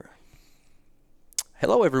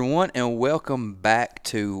Hello, everyone, and welcome back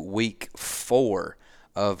to week 4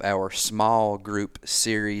 of our small group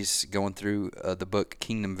series going through the book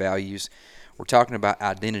Kingdom Values. We're talking about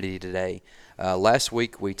identity today. Last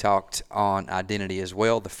week we talked on identity as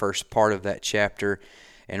well, the first part of that chapter,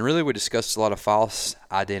 and really we discussed a lot of false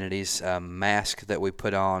identities, masks that we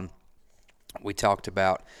put on. We talked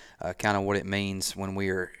about kind of what it means when we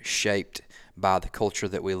are shaped by the culture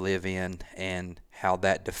that we live in and how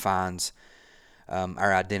that defines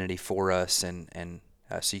our identity for us, and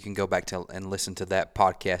so you can go back to and listen to that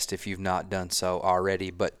podcast if you've not done so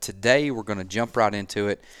already. But today we're going to jump right into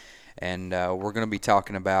it, and we're going to be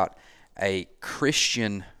talking about a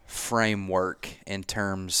Christian framework in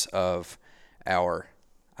terms of our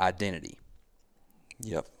identity.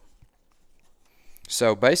 Yep.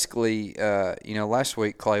 So basically, last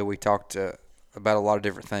week, Clay, we talked about a lot of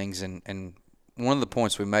different things, and one of the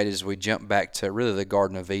points we made is we jumped back to really the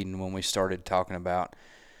Garden of Eden when we started talking about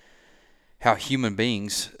how human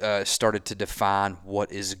beings started to define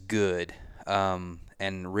what is good,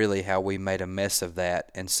 and really how we made a mess of that.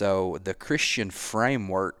 And so the Christian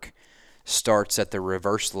framework starts at the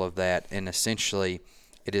reversal of that, and essentially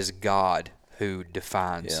it is God who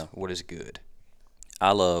defines what is good.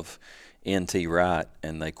 I love N.T. Wright,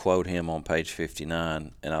 and they quote him on page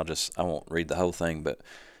 59, and I won't read the whole thing, but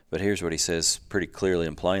here's what he says pretty clearly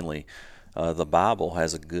and plainly. The Bible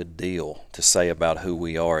has a good deal to say about who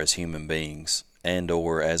we are as human beings and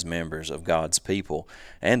or as members of God's people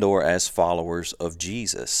and or as followers of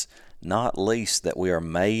Jesus, not least that we are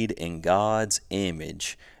made in God's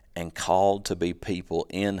image and called to be people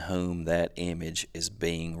in whom that image is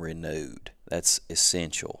being renewed. That's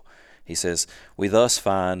essential. He says, we thus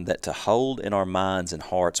find that to hold in our minds and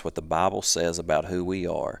hearts what the Bible says about who we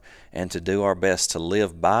are and to do our best to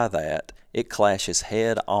live by that, it clashes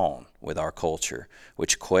head on with our culture,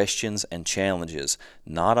 which questions and challenges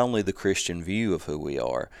not only the Christian view of who we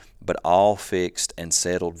are, but all fixed and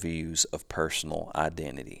settled views of personal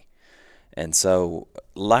identity. And so,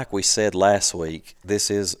 like we said last week,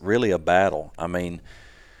 this is really a battle. I mean,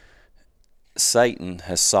 Satan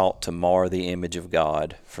has sought to mar the image of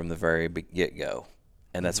God from the very get-go.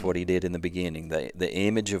 And that's what he did in the beginning. The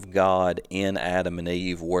image of God in Adam and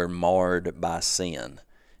Eve were marred by sin.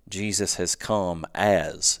 Jesus has come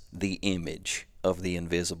as the image of the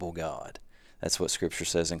invisible God. That's what Scripture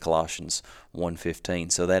says in Colossians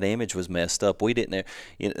 1:15. So that image was messed up. We didn't,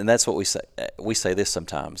 and that's what we say. We say this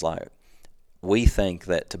sometimes, like we think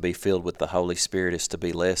that to be filled with the Holy Spirit is to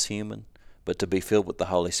be less human, but to be filled with the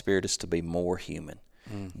Holy Spirit is to be more human.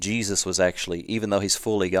 Jesus was actually, even though he's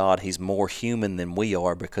fully God, he's more human than we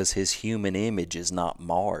are because his human image is not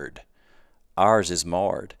marred. Ours is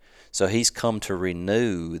marred. So he's come to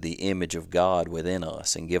renew the image of God within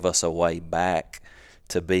us and give us a way back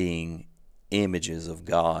to being images of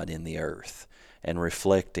God in the earth and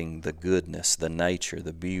reflecting the goodness, the nature,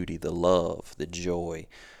 the beauty, the love, the joy,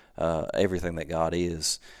 everything that God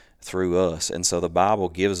is through us. And so the Bible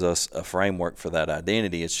gives us a framework for that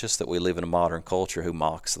identity. It's just that we live in a modern culture who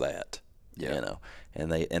mocks that,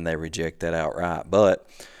 and they reject that outright. But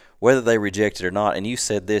whether they reject it or not, and you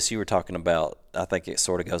said this, you were talking about, I think it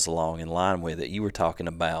sort of goes along in line with it. You were talking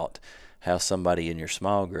about how somebody in your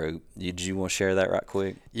small group, did you want to share that right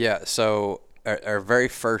quick? Yeah, so our very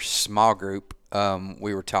first small group,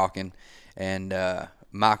 we were talking, and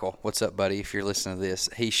Michael, what's up, buddy? If you're listening to this,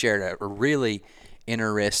 he shared a really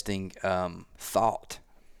interesting thought,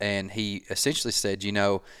 and he essentially said,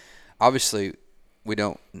 obviously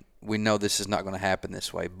we know this is not going to happen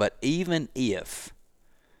this way, but even if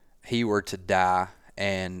he were to die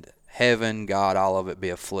and heaven, God, all of it be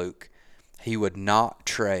a fluke, he would not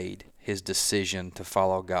trade his decision to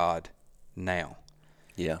follow God now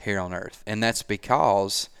here on earth. And that's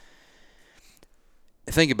because,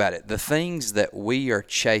 think about it, the things that we are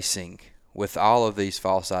chasing with all of these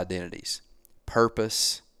false identities,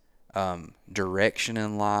 purpose, direction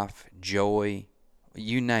in life, joy,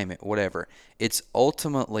 you name it, whatever, it's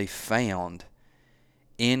ultimately found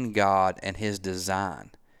in God and his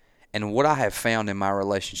design. And what I have found in my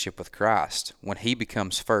relationship with Christ, when he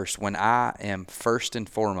becomes first, when I am first and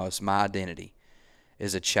foremost, my identity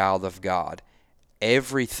is a child of God,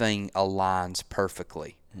 everything aligns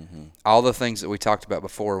perfectly. All the things that we talked about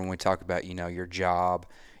before when we talk about, your job,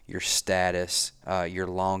 your status, your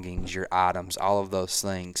longings, your items, all of those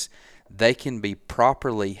things, they can be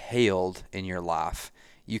properly held in your life.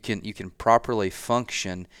 You can properly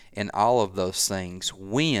function in all of those things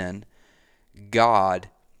when God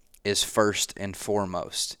is first and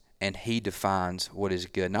foremost, and he defines what is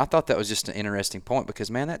good. And I thought that was just an interesting point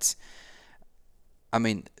because, man, I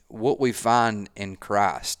mean, what we find in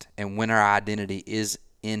Christ and when our identity is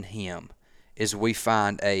in Him is we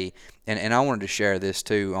find and I wanted to share this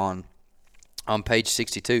too on page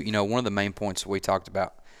 62. One of the main points we talked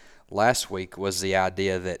about last week was the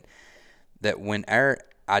idea that when our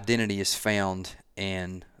identity is found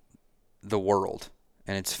in the world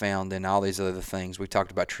and it's found in all these other things, we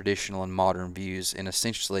talked about traditional and modern views, and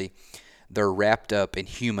essentially they're wrapped up in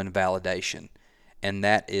human validation, and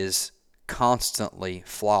that is constantly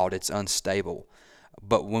flawed. It's unstable.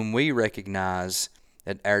 But when we recognize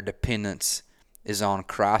that our dependence is on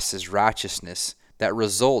Christ's righteousness, that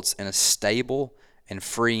results in a stable and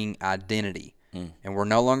freeing identity. And we're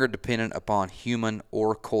no longer dependent upon human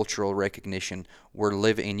or cultural recognition. We're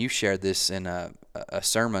living, and you shared this in a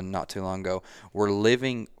sermon not too long ago, we're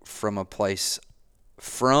living from approval,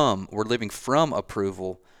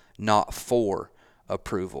 not for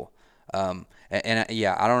approval.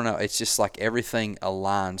 Yeah, I don't know. It's just like everything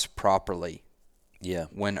aligns properly. Yeah.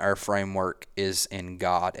 When our framework is in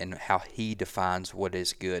God and how He defines what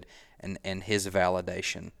is good and His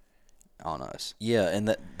validation on us. Yeah,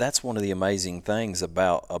 and that's one of the amazing things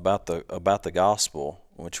about the gospel,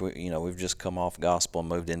 which we've just come off gospel and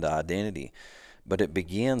moved into identity. But it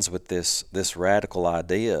begins with this radical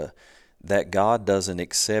idea that God doesn't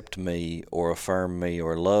accept me or affirm me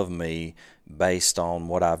or love me based on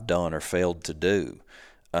what I've done or failed to do.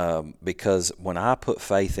 Because when I put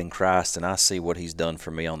faith in Christ and I see what He's done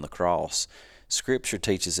for me on the cross, Scripture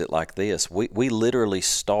teaches it like this. We literally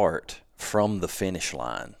start from the finish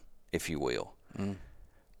line, if you will.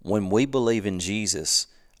 When we believe in Jesus,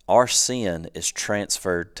 our sin is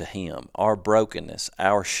transferred to Him. Our brokenness,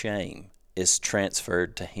 our shame is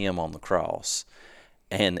transferred to Him on the cross.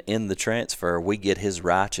 And in the transfer, we get His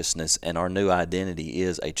righteousness, and our new identity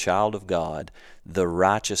is a child of God, the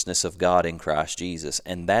righteousness of God in Christ Jesus.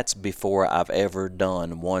 And that's before I've ever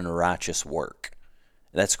done one righteous work.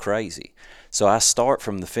 That's crazy. So I start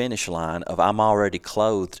from the finish line of I'm already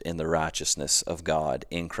clothed in the righteousness of God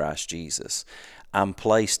in Christ Jesus. I'm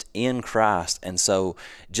placed in Christ. And so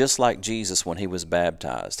just like Jesus when He was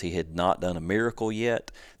baptized, He had not done a miracle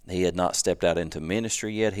yet. He had not stepped out into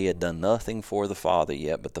ministry yet. He had done nothing for the Father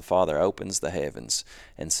yet. But the Father opens the heavens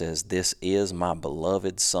and says, "This is my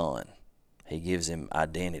beloved Son." He gives Him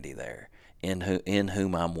identity there. In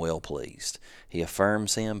whom I'm well pleased. He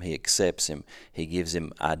affirms Him, He accepts Him, He gives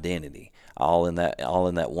Him identity. All in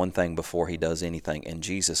that one thing before He does anything. And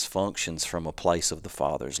Jesus functions from a place of the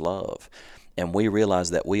Father's love. And we realize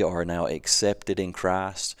that we are now accepted in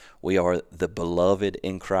Christ. We are the beloved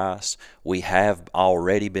in Christ. We have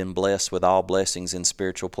already been blessed with all blessings in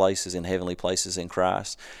spiritual places, in heavenly places in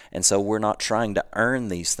Christ. And so we're not trying to earn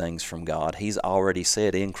these things from God. He's already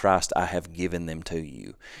said, "In Christ I have given them to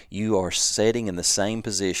you." You are sitting in the same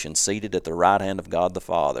position, seated at the right hand of God the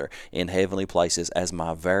Father in heavenly places as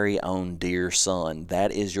my very own dear Son.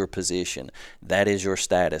 That is your position. That is your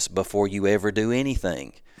status before you ever do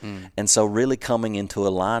anything. And so really coming into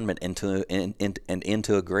alignment and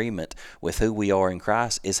into agreement with who we are in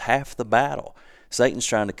Christ is half the battle. Satan's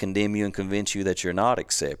trying to condemn you and convince you that you're not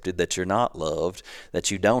accepted, that you're not loved, that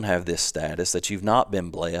you don't have this status, that you've not been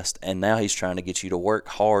blessed, and now he's trying to get you to work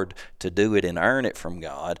hard to do it and earn it from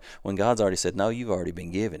God, when God's already said, no, you've already been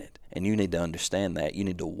given it, and you need to understand that. You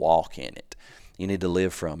need to walk in it. You need to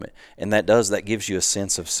live from it. And that gives you a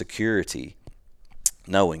sense of security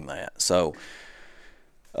knowing that. So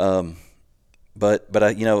but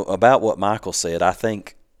about what Michael said, I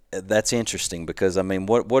think that's interesting because, I mean,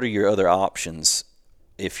 what are your other options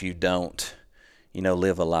if you don't,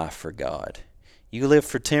 live a life for God? You live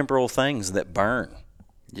for temporal things that burn.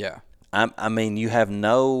 Yeah. I mean,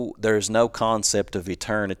 there's no concept of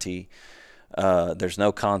eternity. There's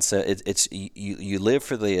no concept. It's you live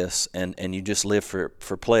for this and you just live for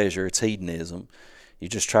pleasure. It's hedonism. You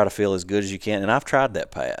just try to feel as good as you can. And I've tried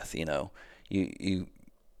that path, You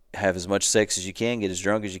have as much sex as you can, get as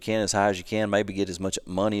drunk as you can, as high as you can, maybe get as much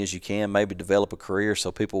money as you can, maybe develop a career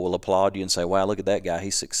so people will applaud you and say, wow, look at that guy,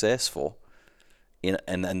 he's successful.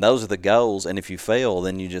 And those are the goals. And if you fail,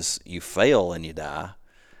 then you fail and you die.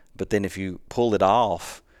 But then if you pull it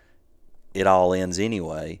off, it all ends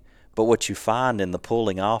anyway. But what you find in the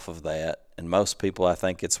pulling off of that, and most people, I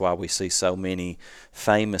think it's why we see so many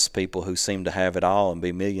famous people who seem to have it all and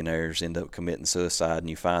be millionaires end up committing suicide, and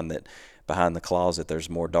you find that behind the closet there's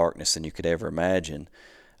more darkness than you could ever imagine.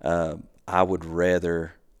 I would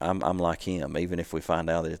rather, I'm like him, even if we find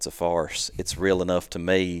out that it's a farce, it's real enough to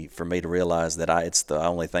me for me to realize that it's the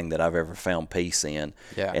only thing that I've ever found peace in.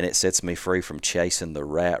 Yeah. And it sets me free from chasing the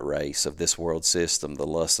rat race of this world system, the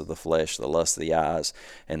lust of the flesh, the lust of the eyes,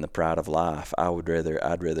 and the pride of life. I'd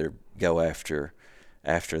rather go after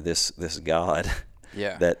after this God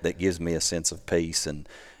Yeah. that gives me a sense of peace and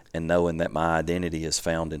knowing that my identity is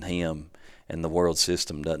found in Him, and the world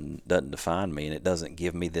system doesn't define me, and it doesn't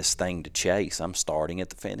give me this thing to chase. I'm starting at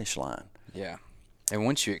the finish line. Yeah. And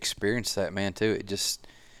once you experience that, man, too, it just,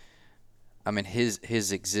 I mean,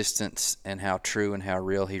 his existence and how true and how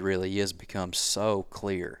real he really is becomes so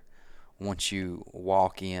clear once you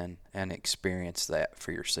walk in and experience that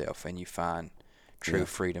for yourself, and you find true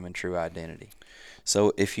freedom and true identity.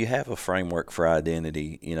 So if you have a framework for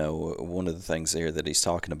identity, one of the things there that he's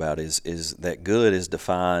talking about is that good is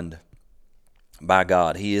defined by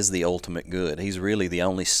God. He is the ultimate good. He's really the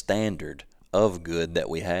only standard of good that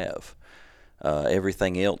we have.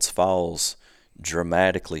 Everything else falls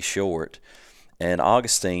dramatically short. And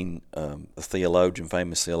Augustine, a theologian,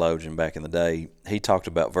 famous theologian back in the day, he talked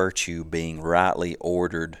about virtue being rightly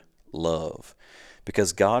ordered love.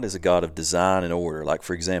 Because God is a God of design and order. Like,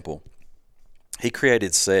 for example, He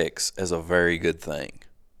created sex as a very good thing.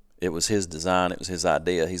 It was His design. It was His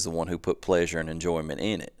idea. He's the one who put pleasure and enjoyment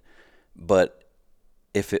in it. But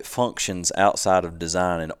if it functions outside of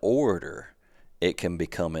design and order, it can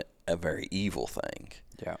become a very evil thing.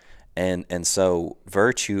 Yeah. And so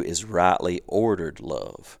virtue is rightly ordered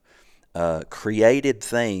love. Created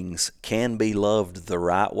things can be loved the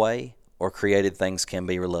right way, or created things can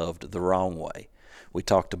be loved the wrong way. We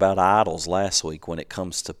talked about idols last week when it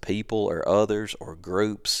comes to people or others or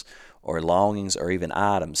groups or longings or even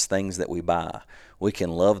items, things that we buy. We can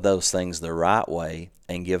love those things the right way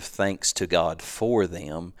and give thanks to God for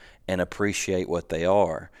them and appreciate what they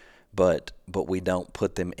are. But we don't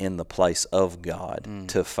put them in the place of God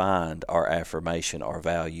to find our affirmation, our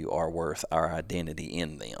value, our worth, our identity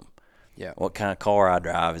in them. Yeah. What kind of car I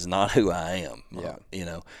drive is not who I am.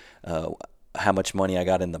 Yeah. How much money I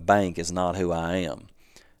got in the bank is not who I am.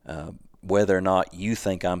 Whether or not you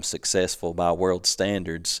think I'm successful by world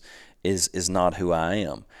standards is not who I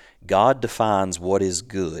am. God defines what is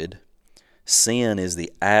good. Sin is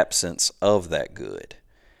the absence of that good.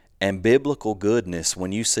 And biblical goodness,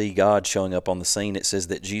 when you see God showing up on the scene, it says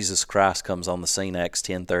that Jesus Christ comes on the scene, Acts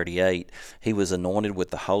 10:38. He was anointed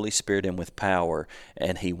with the Holy Spirit and with power,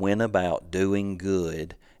 and He went about doing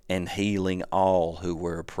good and healing all who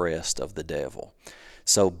were oppressed of the devil.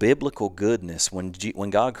 So biblical goodness, when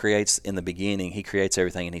God creates in the beginning, He creates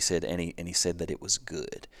everything, and He said that it was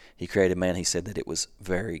good. He created man, He said that it was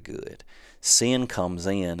very good. Sin comes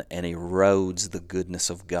in and erodes the goodness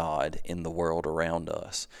of God in the world around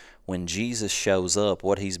us. When Jesus shows up,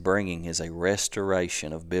 what He's bringing is a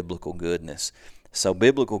restoration of biblical goodness. So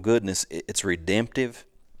biblical goodness, it's redemptive,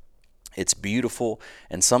 it's beautiful,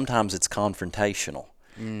 and sometimes it's confrontational.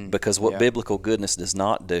 Because what biblical goodness does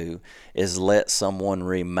not do is let someone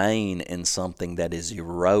remain in something that is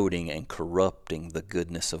eroding and corrupting the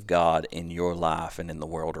goodness of God in your life and in the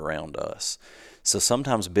world around us. So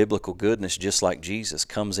sometimes biblical goodness, just like Jesus,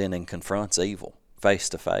 comes in and confronts evil face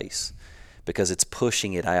to face, because it's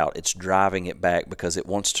pushing it out, it's driving it back, because it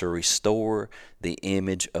wants to restore the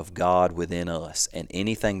image of God within us. And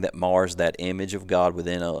anything that mars that image of God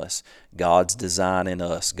within us, God's design in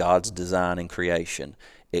us, God's design in creation,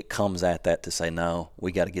 it comes at that to say, no,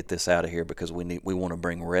 we got to get this out of here, because we want to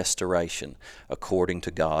bring restoration according to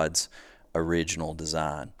God's original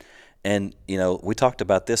design. And, we talked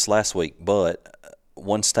about this last week, but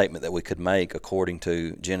one statement that we could make according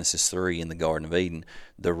to Genesis 3 in the Garden of Eden,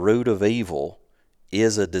 the root of evil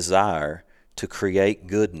is a desire to create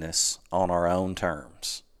goodness on our own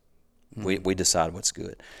terms. We decide what's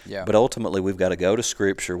good. Yeah. But ultimately, we've got to go to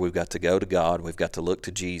Scripture, we've got to go to God, we've got to look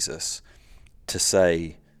to Jesus to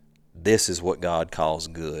say, this is what God calls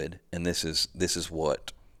good, and this is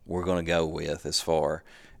what we're going to go with as far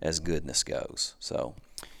as goodness goes. So,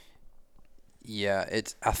 yeah,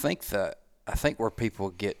 I think where people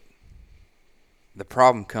get the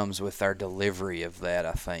problem comes with our delivery of that,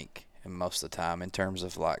 I think, and most of the time, in terms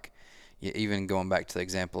of, like, even going back to the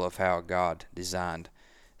example of how God designed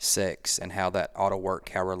sex and how that ought to work,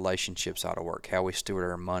 how relationships ought to work, how we steward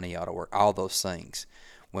our money ought to work, all those things.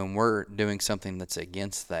 When we're doing something that's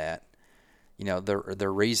against that, the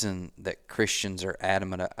reason that Christians are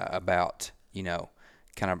adamant about,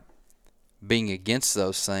 kind of being against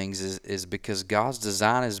those things is because God's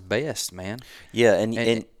design is best, man. Yeah, and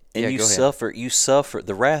you suffer.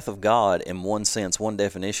 The wrath of God, in one sense, one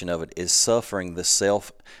definition of it is suffering the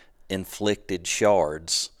self-inflicted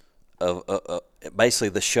shards of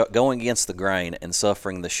basically going against the grain and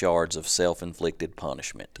suffering the shards of self-inflicted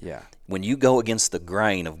punishment. Yeah. When you go against the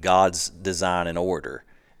grain of God's design and order,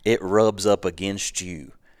 it rubs up against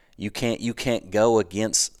you, You can't go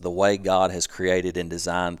against the way God has created and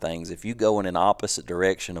designed things. If you go in an opposite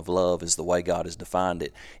direction of love as the way God has defined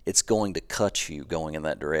it, it's going to cut you going in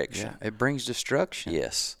that direction. Yeah, it brings destruction.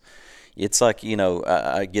 Yes. It's like,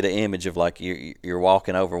 I get an image of like you're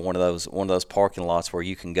walking over one of those parking lots where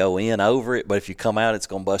you can go in over it, but if you come out, it's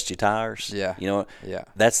going to bust your tires. Yeah. Yeah.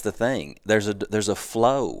 That's the thing. There's a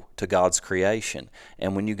flow to God's creation,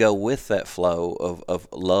 and when you go with that flow of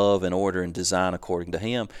love and order and design according to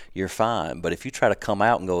Him, you're fine. But if you try to come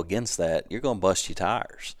out and go against that, you're going to bust your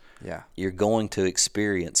tires. Yeah. You're going to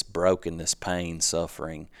experience brokenness, pain,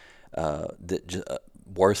 suffering,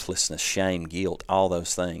 worthlessness, shame, guilt, all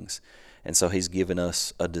those things. And so He's given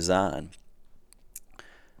us a design.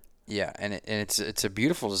 Yeah, and it's a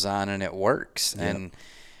beautiful design, and it works. Yep. And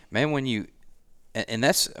man,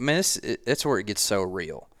 that's where it gets so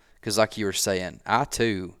real. Because like you were saying, I've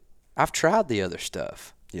tried the other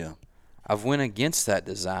stuff. Yeah, I've went against that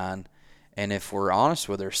design, and if we're honest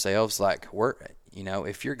with ourselves, like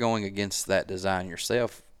if you're going against that design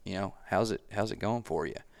yourself, how's it going for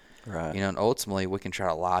you? Right. And ultimately we can try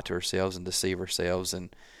to lie to ourselves and deceive ourselves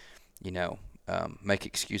and make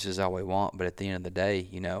excuses all we want, but at the end of the day,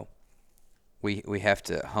 we have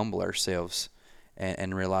to humble ourselves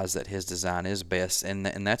and realize that His design is best, and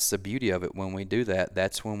that's the beauty of it. When we do that,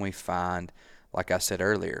 that's when we find, like I said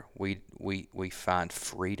earlier, we find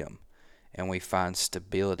freedom, and we find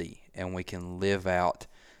stability, and we can live out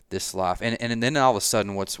this life. And then all of a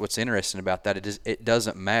sudden, what's interesting about that, it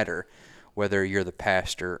doesn't matter whether you're the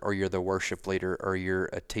pastor or you're the worship leader or you're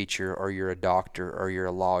a teacher or you're a doctor or you're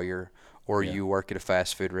a lawyer or you work at a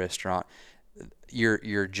fast food restaurant.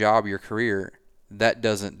 Your job, your career, that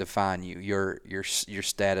doesn't define you. Your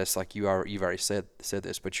status, like you've already said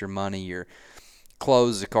this, but your money, your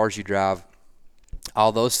clothes, the cars you drive,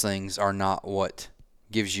 all those things are not what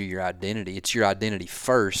gives you your identity. It's your identity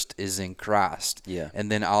first is in Christ. Yeah.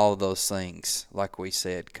 And then all of those things, like we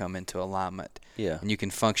said, come into alignment. Yeah. And you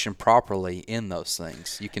can function properly in those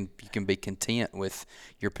things. You can be content with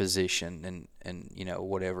your position and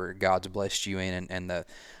whatever God's blessed you in and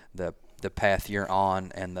the path you're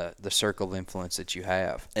on and the circle of influence that you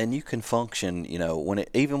have. And you can function,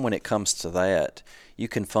 when it comes to that, you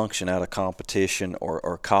can function out of competition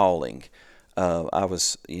or calling. I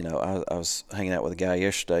was hanging out with a guy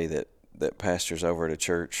yesterday that pastors over at a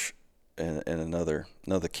church in another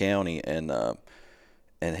county,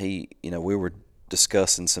 and he, we were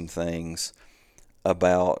discussing some things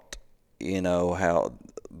about, how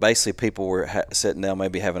basically people were sitting down,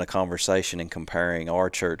 maybe having a conversation and comparing our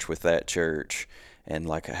church with that church. And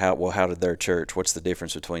like how did their church? What's the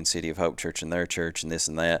difference between City of Hope Church and their church, and this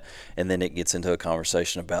and that? And then it gets into a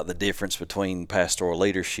conversation about the difference between pastoral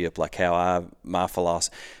leadership, like how my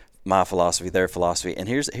philosophy, their philosophy. And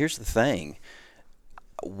here's the thing: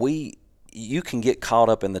 you can get caught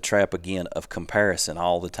up in the trap again of comparison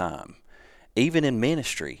all the time, even in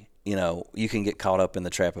ministry. You can get caught up in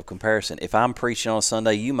the trap of comparison. If I'm preaching on a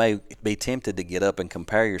Sunday, you may be tempted to get up and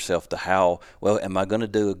compare yourself to am I going to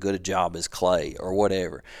do a good job as Clay or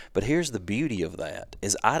whatever? But here's the beauty of that,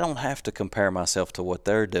 is I don't have to compare myself to what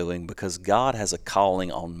they're doing, because God has a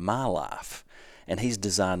calling on my life, and He's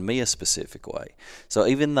designed me a specific way. So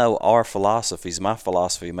even though my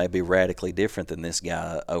philosophy may be radically different than this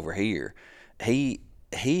guy over here,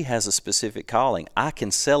 he has a specific calling. I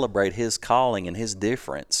can celebrate his calling and his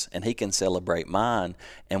difference, and he can celebrate mine,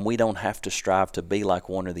 and we don't have to strive to be like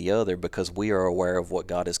one or the other, because we are aware of what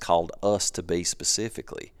God has called us to be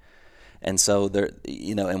specifically. And so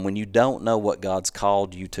and when you don't know what God's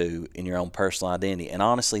called you to in your own personal identity, and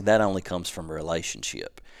honestly, that only comes from a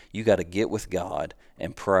relationship. You got to get with God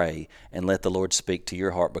and pray and let the Lord speak to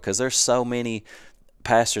your heart, because there's so many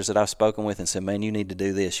pastors that I've spoken with and said, man, you need to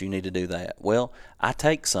do this, you need to do that. Well, I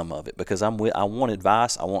take some of it because I want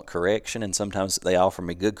advice, I want correction, and sometimes they offer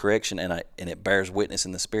me good correction, and it bears witness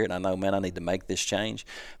in the Spirit, and I know, man, I need to make this change.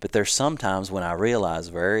 But there's sometimes when I realize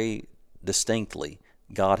very distinctly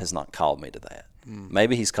God has not called me to that.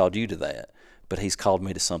 Maybe He's called you to that, but He's called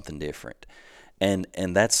me to something different. And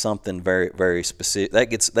that's something very, very specific.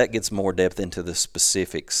 That gets more depth into the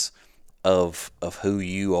specifics of who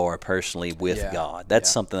you are personally with God.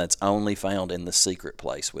 That's something that's only found in the secret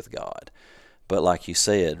place with God. But like you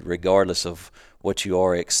said, regardless of what you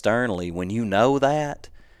are externally, when you know that,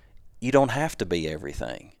 you don't have to be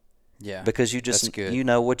everything. Yeah. Because you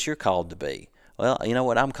know what you're called to be. Well, you know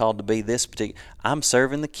what I'm called to be I'm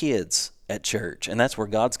serving the kids at church, and that's where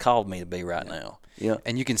God's called me to be right now. Yeah.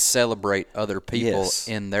 And you can celebrate other people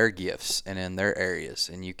in their gifts and in their areas,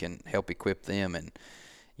 and you can help equip them. And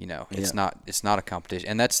It's Yeah. not a competition,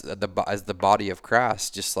 and that's as the body of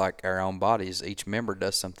Christ, just like our own bodies. Each member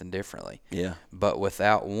does something differently. Yeah. But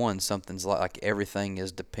without one, something's like everything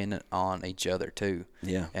is dependent on each other too.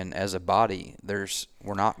 Yeah. And as a body,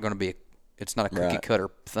 we're not going to be. It's not a cookie Right. cutter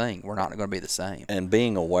thing. We're not going to be the same. And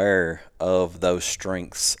being aware of those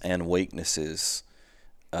strengths and weaknesses,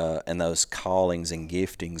 and those callings and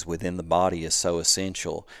giftings within the body is so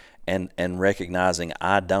essential. And recognizing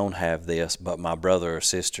I don't have this, but my brother or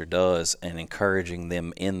sister does, and encouraging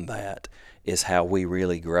them in that is how we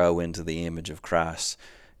really grow into the image of Christ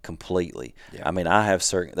completely. Yeah. I mean,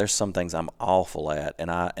 there's some things I'm awful at, and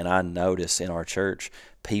I notice in our church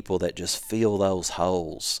people that just fill those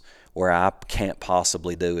holes where I can't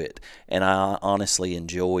possibly do it. And I honestly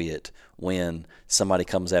enjoy it when somebody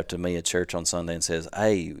comes up to me at church on Sunday and says,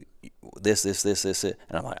 "Hey, this, and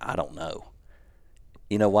I'm like, I don't know.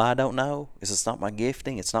 You know why I don't know? Is it's not my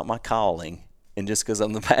gifting, it's not my calling. And just because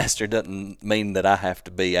I'm the pastor doesn't mean that I have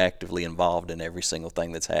to be actively involved in every single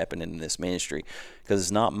thing that's happening in this ministry, because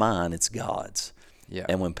it's not mine, it's God's. Yeah.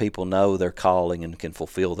 And when people know their calling and can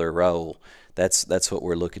fulfill their role, that's what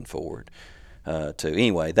we're looking forward to.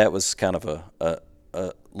 Anyway, that was kind of a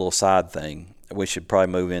little side thing. We should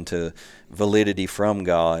probably move into validity from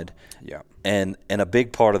God. Yeah. And a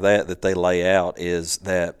big part of that they lay out is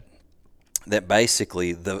that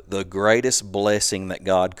basically the greatest blessing that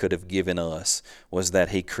God could have given us was that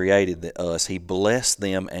He created us. He blessed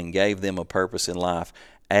them and gave them a purpose in life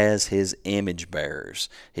as His image bearers.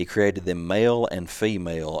 He created them male and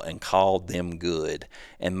female and called them good.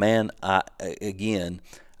 And man, I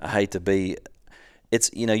hate to be. It's,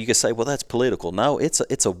 you could say, well, that's political. No, it's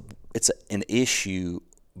an issue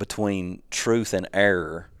between truth and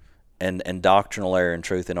error. And doctrinal error and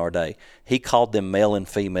truth in our day. He called them male and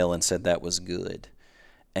female and said that was good.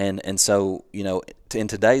 And so, in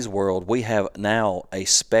today's world, we have now a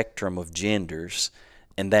spectrum of genders,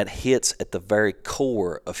 and that hits at the very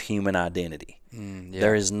core of human identity. Yeah.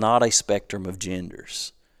 There is not a spectrum of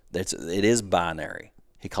genders. It is binary.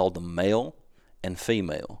 He called them male and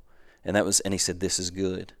female, and he said this is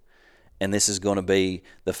good. And this is going to be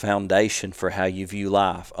the foundation for how you view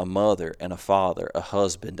life, a mother and a father, a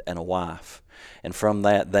husband and a wife. And from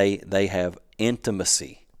that, they have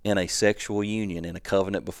intimacy in a sexual union, in a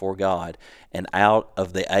covenant before God. And out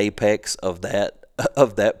of the apex of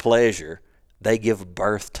that pleasure, they give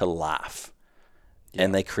birth to life. Yeah.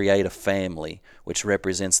 And they create a family, which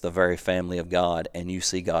represents the very family of God. And you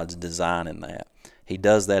see God's design in that. He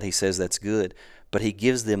does that. He says that's good. But He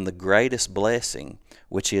gives them the greatest blessing,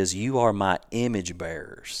 which is, you are my image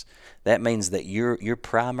bearers. That means that your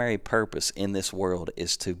primary purpose in this world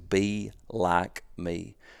is to be like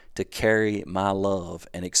me, to carry my love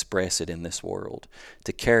and express it in this world,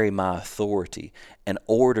 to carry my authority and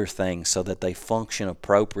order things so that they function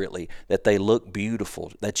appropriately, that they look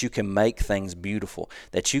beautiful, that you can make things beautiful,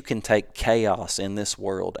 that you can take chaos in this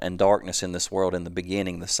world and darkness in this world in the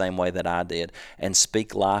beginning the same way that I did, and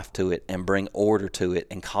speak life to it and bring order to it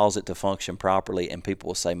and cause it to function properly, and people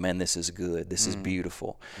will say, man, this is good, this is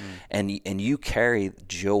beautiful. And you carry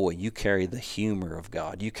joy, you carry the humor of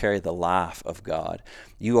God, you carry the life of God.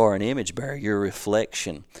 You are an image bearer. You're a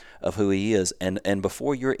reflection of who He is. And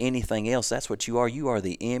before you're anything else, that's what you are. You are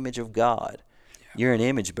the image of God. Yeah. You're an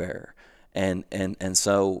image bearer. And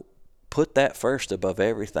so put that first above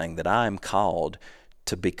everything, that I am called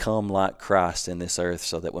to become like Christ in this earth,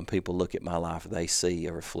 so that when people look at my life, they see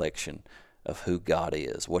a reflection of who God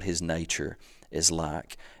is, what His nature is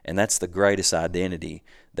like. And that's the greatest identity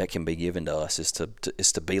that can be given to us, is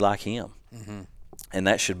to be like Him. Mm-hmm. And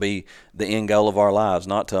that should be the end goal of our lives,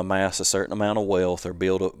 not to amass a certain amount of wealth or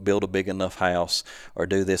build a big enough house or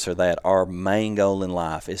do this or that. Our main goal in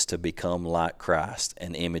life is to become like Christ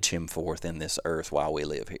and image Him forth in this earth while we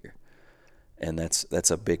live here. And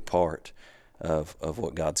that's a big part of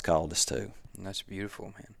what God's called us to. And that's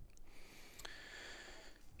beautiful, man.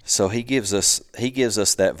 So He gives us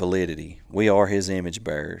that validity. We are His image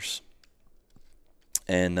bearers.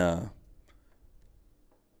 And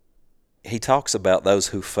He talks about those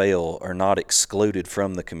who fail are not excluded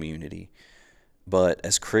from the community. But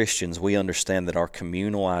as Christians, we understand that our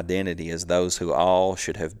communal identity is those who all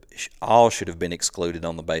should have been excluded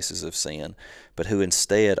on the basis of sin, but who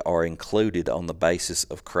instead are included on the basis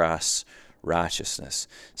of Christ's righteousness.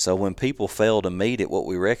 So when people fail to meet it, what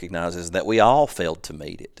we recognize is that we all failed to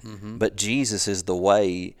meet it. Mm-hmm. But Jesus is the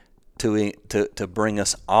way to bring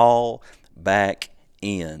us all back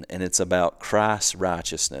in, and it's about Christ's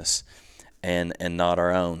righteousness and not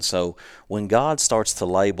our own. So when God starts to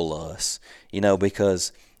label us,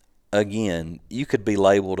 because again, you could be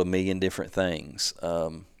labeled a million different things.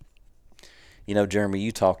 Jeremy,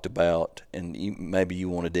 you talked about, and maybe you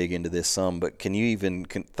want to dig into this some, but can you even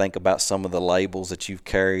think about some of the labels that you've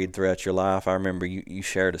carried throughout your life? I remember you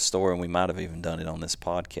shared a story, and we might have even done it on this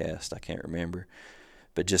podcast. I can't remember.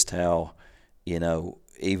 But just how,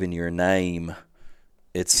 even your name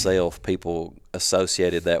itself, people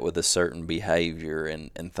associated that with a certain behavior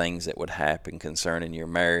and things that would happen concerning your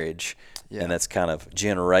marriage. Yeah. And that's kind of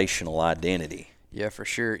generational identity. Yeah, for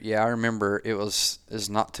sure. Yeah, I remember it was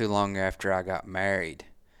not too long after I got married.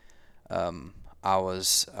 I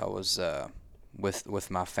was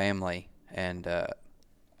with my family, and a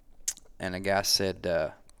guy said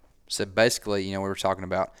basically, we were talking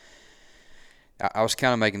about. I was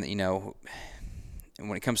kind of making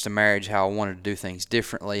when it comes to marriage, how I wanted to do things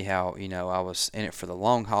differently, how I was in it for the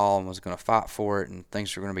long haul and was going to fight for it, and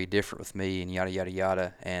things were going to be different with me, and yada yada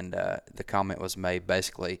yada. And the comment was made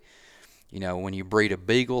basically, when you breed a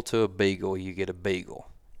beagle to a beagle, you get a beagle.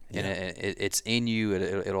 Yeah. And it's in you.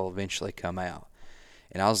 It'll eventually come out.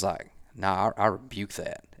 And I was like, nah, I rebuke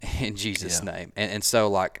that in Jesus' name. And so,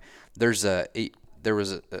 like, there was a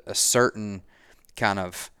certain kind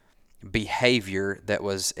of behavior that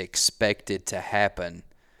was expected to happen,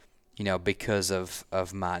 because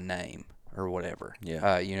of my name or whatever.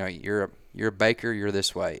 Yeah. You're a baker, you're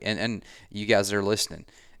this way. And you guys that are listening,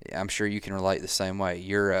 I'm sure you can relate the same way.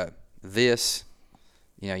 You're this,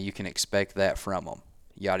 you can expect that from them,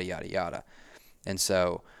 yada, yada, yada. And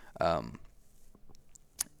so,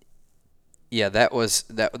 that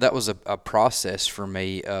was a process for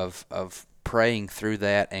me of praying through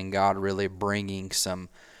that, and God really bringing some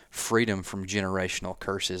freedom from generational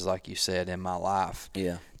curses, like you said, in my life.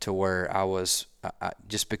 Yeah. To where I was,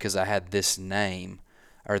 just because I had this name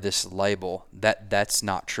or this label, that's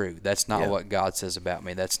not true. That's not what God says about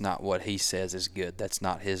me. That's not what He says is good. That's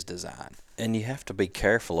not His design. And you have to be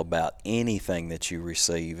careful about anything that you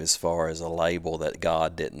receive as far as a label that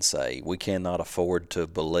God didn't say. We cannot afford to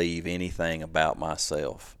believe anything about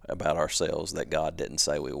ourselves that God didn't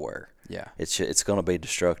say we were. Yeah. It's going to be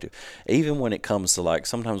destructive. Even when it comes to, like,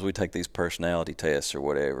 sometimes we take these personality tests or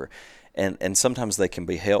whatever, and sometimes they can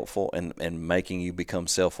be helpful in making you become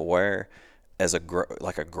self-aware as a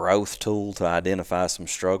growth tool to identify some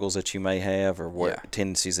struggles that you may have or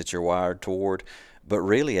tendencies that you're wired toward. But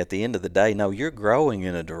really, at the end of the day, no, you're growing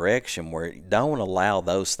in a direction where don't allow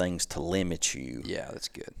those things to limit you. Yeah, that's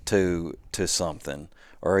good. To something,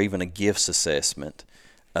 or even a gifts assessment.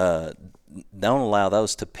 Don't allow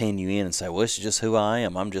those to pin you in and say, well, this is just who I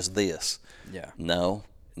am. I'm just this. Yeah. No,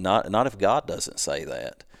 not if God doesn't say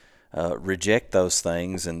that. Reject those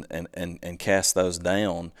things and cast those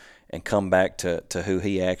down and come back to who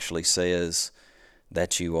He actually says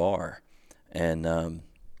that you are. And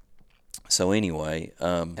so anyway,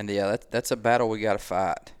 that's a battle we got to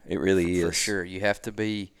fight. It really is, for sure. You have to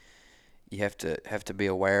be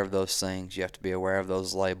aware of those things. You have to be aware of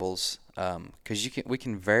those labels, because we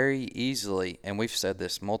can very easily, and we've said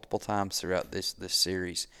this multiple times throughout this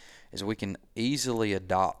series, is we can easily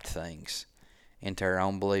adopt things into our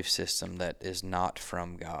own belief system that is not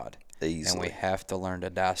from God. Easily. And we have to learn to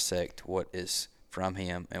dissect what is from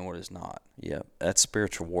Him and what is not. Yeah, that's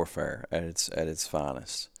spiritual warfare at its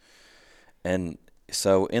finest. And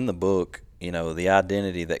so in the book, the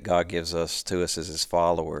identity that God gives us as His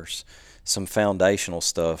followers, some foundational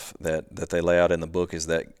stuff that they lay out in the book is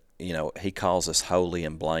that, He calls us holy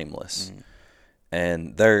and blameless. Mm.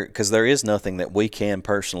 And because there is nothing that we can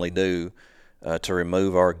personally do to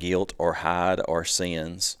remove our guilt or hide our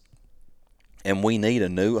sins. And we need a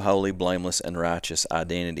new, holy, blameless, and righteous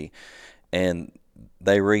identity. And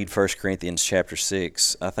they read 1 Corinthians chapter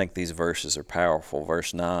 6. I think these verses are powerful.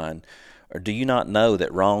 Verse 9. Or do you not know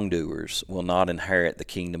that wrongdoers will not inherit the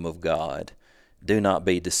kingdom of God? Do not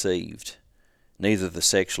be deceived. Neither the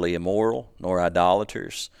sexually immoral, nor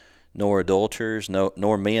idolaters, nor adulterers,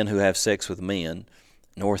 nor men who have sex with men,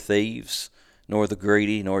 nor thieves, nor the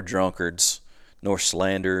greedy, nor drunkards, nor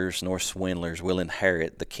slanderers, nor swindlers will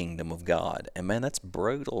inherit the kingdom of God. And man, that's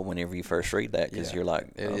brutal whenever you first read that, because you're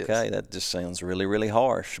like, okay, that just sounds really, really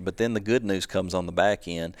harsh. But then the good news comes on the back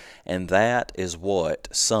end, and that is what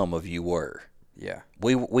some of you were. Yeah.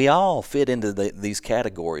 We all fit into these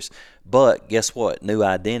categories, but guess what? New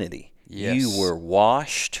identity. Yes. You were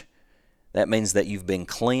washed. That means that you've been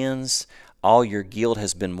cleansed. All your guilt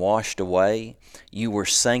has been washed away. You were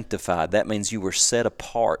sanctified. That means you were set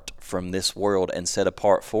apart from this world and set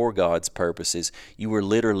apart for God's purposes. You were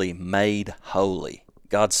literally made holy.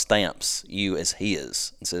 God stamps you as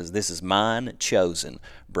His and says, this is mine, chosen,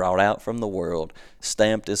 brought out from the world,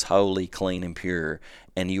 stamped as holy, clean, and pure.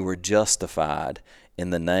 And you were justified in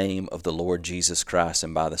the name of the Lord Jesus Christ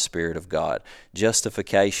and by the Spirit of God.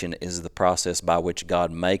 Justification is the process by which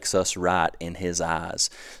God makes us right in His eyes,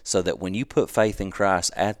 so that when you put faith in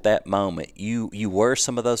Christ at that moment, you were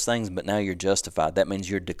some of those things, but now you're justified. That means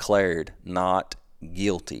you're declared not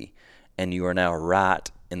guilty, and you are now right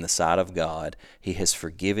in the sight of God. He has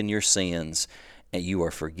forgiven your sins, and you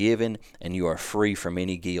are forgiven, and you are free from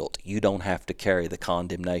any guilt. You don't have to carry the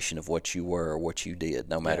condemnation of what you were or what you did,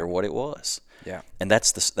 no matter what it was. Yeah. And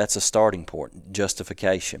that's a starting point,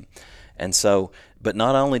 justification. And so, but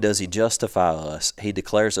not only does He justify us, He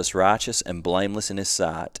declares us righteous and blameless in His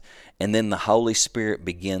sight, and then the Holy Spirit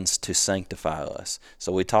begins to sanctify us.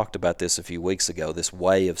 So we talked about this a few weeks ago, this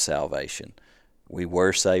way of salvation. We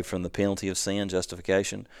were saved from the penalty of sin,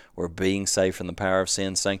 justification. We're being saved from the power of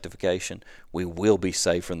sin, sanctification. We will be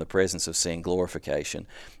saved from the presence of sin, glorification.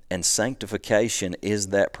 And sanctification is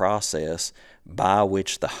that process by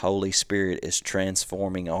which the Holy Spirit is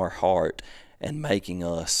transforming our heart and making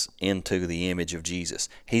us into the image of Jesus.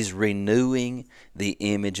 He's renewing the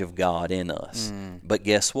image of God in us. But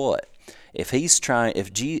guess what? If He's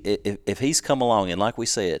come along, and like we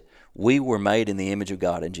said, we were made in the image of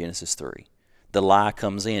God in Genesis 3. The lie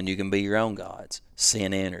comes in, you can be your own gods.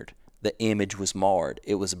 Sin entered. The image was marred.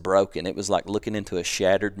 It was broken. It was like looking into a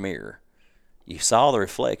shattered mirror. You saw the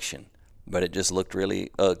reflection, but it just looked really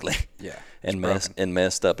ugly. Yeah, and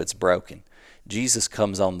messed up. It's broken. Jesus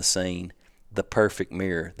comes on the scene, the perfect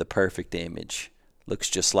mirror, the perfect image. Looks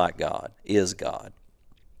just like God, is God.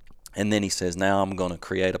 And then He says, now I'm going to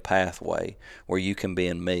create a pathway where you can be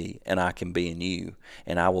in me and I can be in you.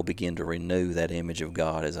 And I will begin to renew that image of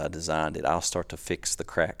God as I designed it. I'll start to fix the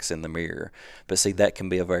cracks in the mirror. But see, that can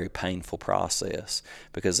be a very painful process,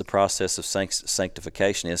 because the process of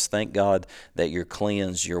sanctification is, thank God that you're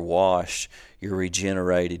cleansed, you're washed, you're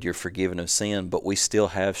regenerated, you're forgiven of sin, but we still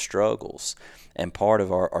have struggles. And part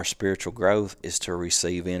of our spiritual growth is to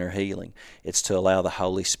receive inner healing. It's to allow the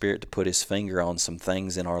Holy Spirit to put His finger on some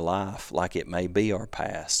things in our life, like it may be our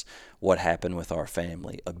past, what happened with our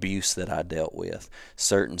family, abuse that I dealt with,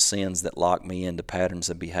 certain sins that lock me into patterns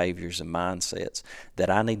of behaviors and mindsets that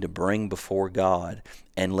I need to bring before God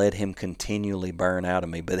and let Him continually burn out of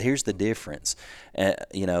me. But here's the difference.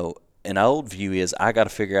 An old view is, I got to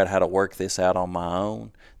figure out how to work this out on my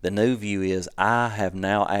own. The new view is, I have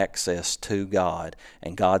now access to God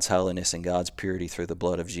and God's holiness and God's purity through the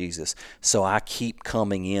blood of Jesus. So I keep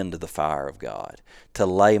coming into the fire of God to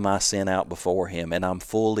lay my sin out before Him, and I'm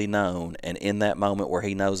fully known. And in that moment where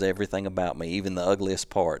He knows everything about me, even the ugliest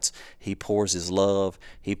parts, He pours His love,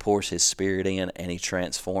 He pours His Spirit in, and He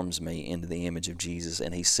transforms me into the image of Jesus,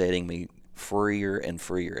 and He's setting me freer and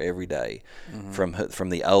freer every day from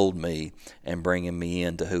the old me and bringing me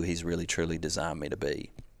into who He's really truly designed me to be.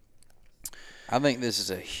 I think this is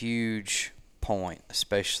a huge point,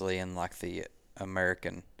 especially in like the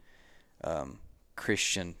American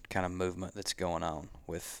Christian kind of movement that's going on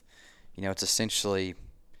with, it's essentially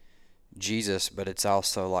Jesus, but it's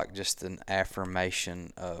also like just an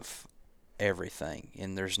affirmation of everything.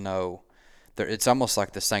 And it's almost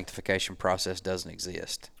like the sanctification process doesn't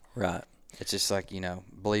exist. Right. It's just like,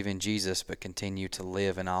 believe in Jesus, but continue to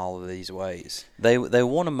live in all of these ways. They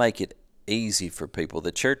want to make it easy for people.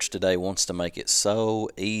 The church today wants to make it so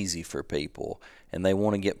easy for people, and they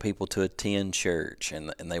want to get people to attend church,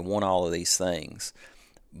 and they want all of these things.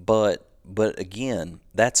 But again,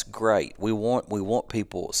 that's great. We want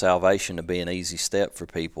people, salvation to be an easy step for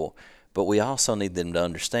people, but we also need them to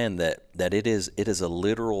understand that it is a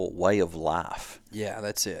literal way of life. Yeah,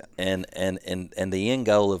 that's it. And the end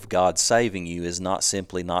goal of God saving you is not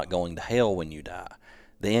simply not going to hell when you die.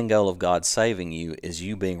 The end goal of God saving you is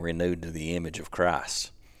you being renewed to the image of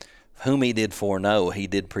Christ. Whom He did foreknow, He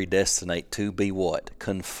did predestinate to be what?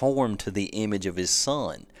 Conformed to the image of His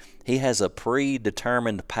Son. He has a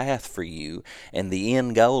predetermined path for you, and the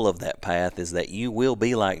end goal of that path is that you will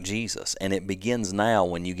be like Jesus, and it begins now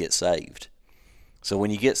when you get saved. So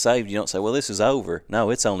when you get saved, you don't say, well, this is over.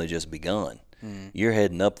 No, it's only just begun. You're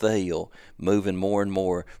heading up the hill, moving more and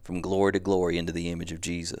more from glory to glory into the image of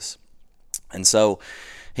Jesus. And so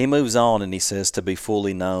He moves on and He says to be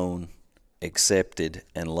fully known, accepted,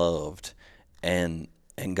 and loved. And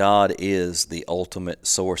God is the ultimate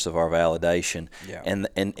source of our validation. Yeah.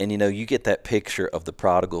 And you get that picture of the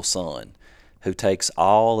prodigal son who takes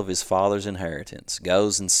all of his father's inheritance,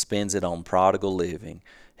 goes and spends it on prodigal living.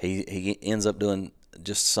 He ends up doing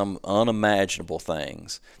just some unimaginable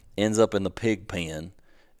things, ends up in the pig pen,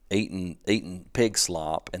 eating pig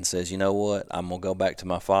slop, and says, you know what, I'm going to go back to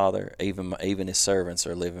my father. Even his servants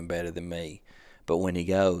are living better than me. But when he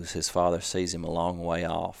goes, his father sees him a long way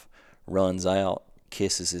off, runs out,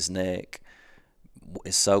 kisses his neck,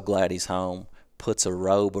 is so glad he's home, puts a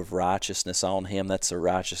robe of righteousness on him. That's the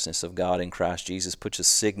righteousness of God in Christ Jesus. Puts a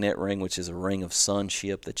signet ring, which is a ring of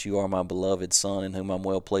sonship, that you are my beloved Son in whom I'm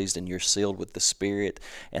well pleased, and you're sealed with the Spirit,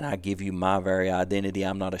 and I give you my very identity.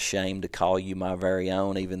 I'm not ashamed to call you my very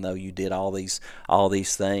own, even though you did all these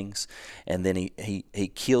things. And then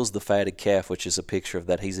he kills the fatted calf, which is a picture of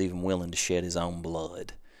that he's even willing to shed his own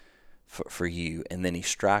blood for you. And then he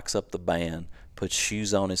strikes up the band, puts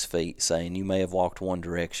shoes on his feet, saying, you may have walked one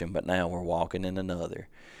direction, but now we're walking in another.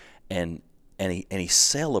 And he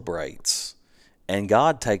celebrates. And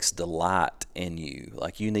God takes delight in you.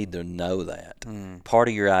 Like, you need to know that. Part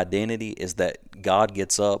of your identity is that God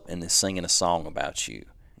gets up and is singing a song about you.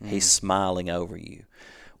 He's smiling over you.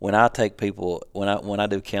 When I take people, when I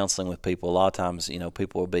do counseling with people, a lot of times,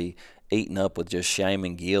 people will be eaten up with just shame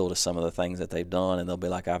and guilt of some of the things that they've done, and they'll be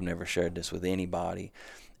like, I've never shared this with anybody.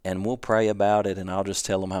 And we'll pray about it, and I'll just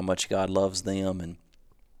tell them how much God loves them, and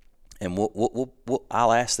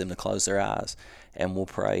I'll ask them to close their eyes, and we'll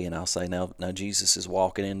pray, and I'll say, now Jesus is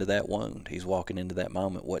walking into that wound. He's walking into that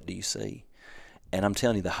moment. What do you see? And I'm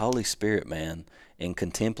telling you, the Holy Spirit, man, in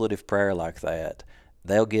contemplative prayer like that,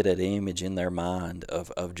 they'll get an image in their mind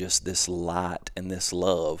of just this light and this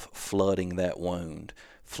love flooding that wound,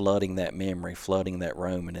 flooding that memory, flooding that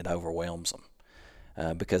room, and it overwhelms them.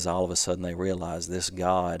 Because all of a sudden they realize this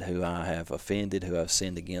God who I have offended, who I've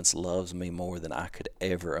sinned against, loves me more than I could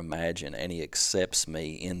ever imagine, and he accepts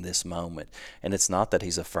me in this moment. And it's not that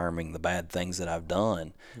he's affirming the bad things that I've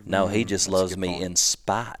done. No, he just loves me in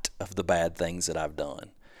spite of the bad things that I've done.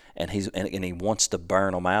 And he wants to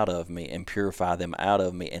burn them out of me and purify them out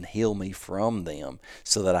of me and heal me from them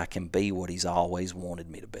so that I can be what he's always wanted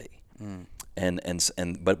me to be.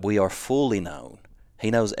 But we are fully known. He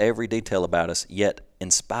knows every detail about us, yet in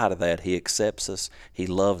spite of that, he accepts us, he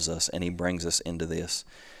loves us, and he brings us into this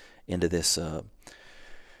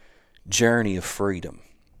journey of freedom.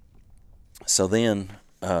 So then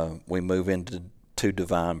we move into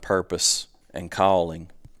divine purpose and calling.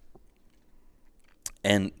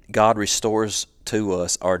 And God restores to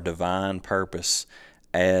us our divine purpose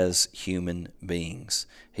as human beings.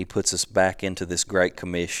 He puts us back into this great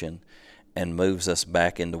commission and moves us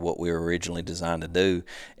back into what we were originally designed to do.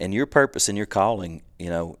 And your purpose and your calling,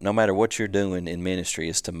 no matter what you're doing in ministry,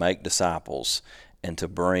 is to make disciples and to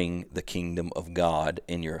bring the kingdom of God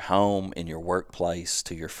in your home, in your workplace,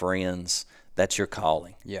 to your friends. That's your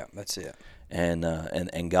calling. Yeah, that's it.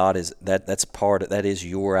 And God is that's part of that is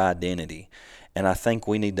your identity. And I think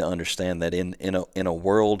we need to understand that in a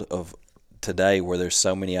world of today where there's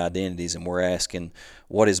so many identities and we're asking,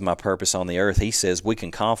 what is my purpose on the earth? He says we can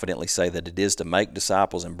confidently say that it is to make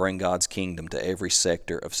disciples and bring God's kingdom to every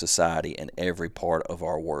sector of society and every part of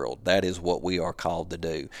our world. That is what we are called to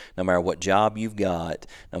do. No matter what job you've got,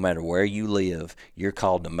 no matter where you live, you're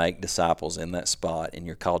called to make disciples in that spot, and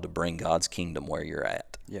you're called to bring God's kingdom where you're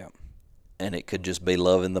at. Yeah. And it could just be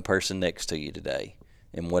loving the person next to you today,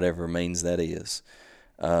 in whatever means that is.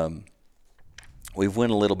 We've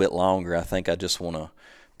went a little bit longer. I think I just want to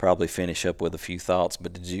probably finish up with a few thoughts.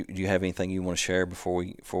 But do you have anything you want to share before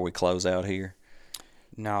we close out here?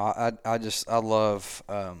 No, I love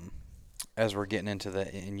as we're getting into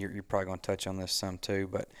that, and you're probably going to touch on this some too.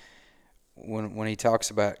 But when he talks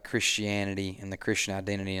about Christianity and the Christian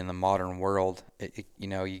identity in the modern world,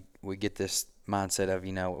 we get this mindset of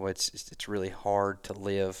it's really hard to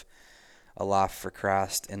live a life for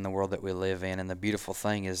Christ in the world that we live in. And the beautiful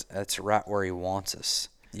thing is that's right where he wants us.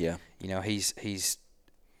 Yeah. He's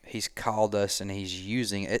called us, and he's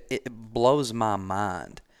using it. It blows my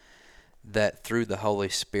mind that through the Holy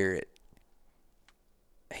Spirit,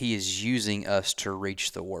 he is using us to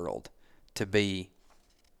reach the world, to be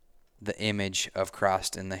the image of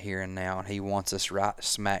Christ in the here and now. And he wants us right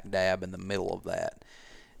smack dab in the middle of that,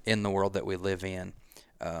 in the world that we live in,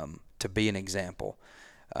 to be an example.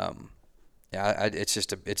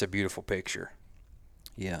 It's a beautiful picture.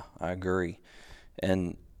 Yeah, I agree.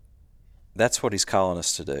 And that's what he's calling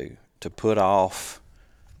us to do, to put off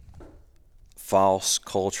false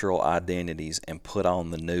cultural identities and put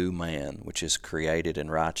on the new man, which is created in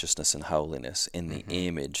righteousness and holiness in the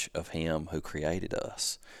image of him who created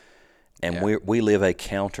us. And we live a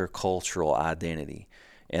countercultural identity.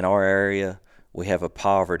 In our area, we have a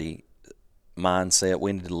poverty mindset.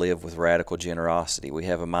 We need to live with radical generosity. We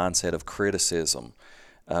have a mindset of criticism.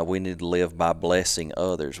 We need to live by blessing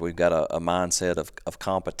others. We've got a mindset of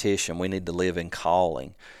competition. We need to live in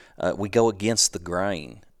calling. We go against the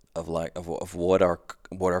grain of what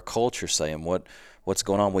our culture's saying, what's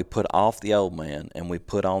going on. We put off the old man and we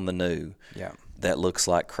put on the new that looks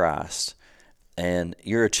like Christ. And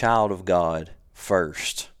you're a child of God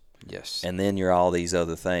first. Yes. And then you're all these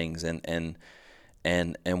other things. And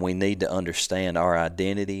we need to understand our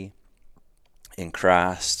identity in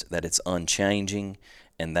Christ, that it's unchanging,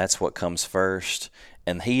 and that's what comes first.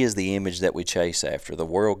 And He is the image that we chase after. The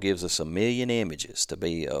world gives us a million images to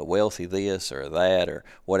be a wealthy this or that or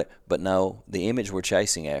what, but no, the image we're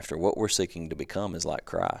chasing after, what we're seeking to become, is like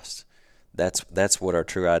Christ. That's what our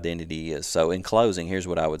true identity is. So in closing, here's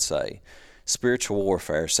what I would say. Spiritual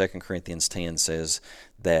warfare, 2 Corinthians 10 says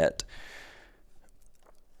that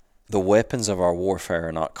the weapons of our warfare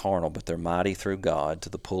are not carnal, but they're mighty through God to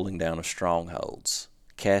the pulling down of strongholds,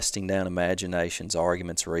 casting down imaginations,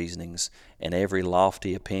 arguments, reasonings, and every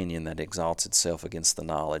lofty opinion that exalts itself against the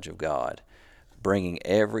knowledge of God, bringing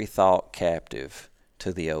every thought captive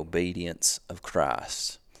to the obedience of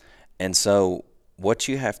Christ. And so what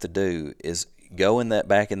you have to do is go in that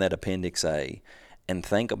back in that Appendix A and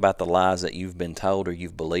think about the lies that you've been told or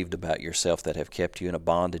you've believed about yourself that have kept you in a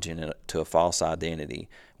bondage and to a false identity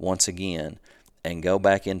once again, and go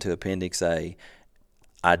back into Appendix A,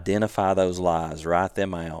 identify those lies, write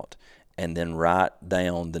them out, and then write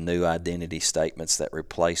down the new identity statements that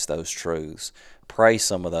replace those truths. Pray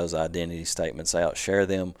some of those identity statements out. Share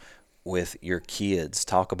them with your kids.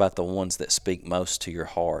 Talk about the ones that speak most to your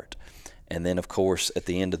heart. And then, of course, at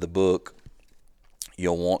the end of the book,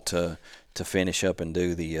 you'll want to finish up and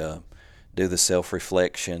do the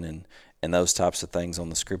self-reflection and those types of things on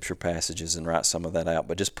the scripture passages and write some of that out.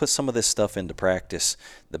 But just put some of this stuff into practice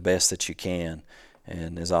the best that you can.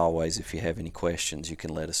 And as always, if you have any questions, you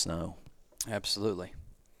can let us know. Absolutely.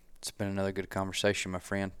 It's been another good conversation, my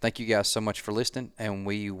friend. Thank you guys so much for listening, and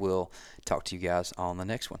we will talk to you guys on the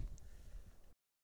next one.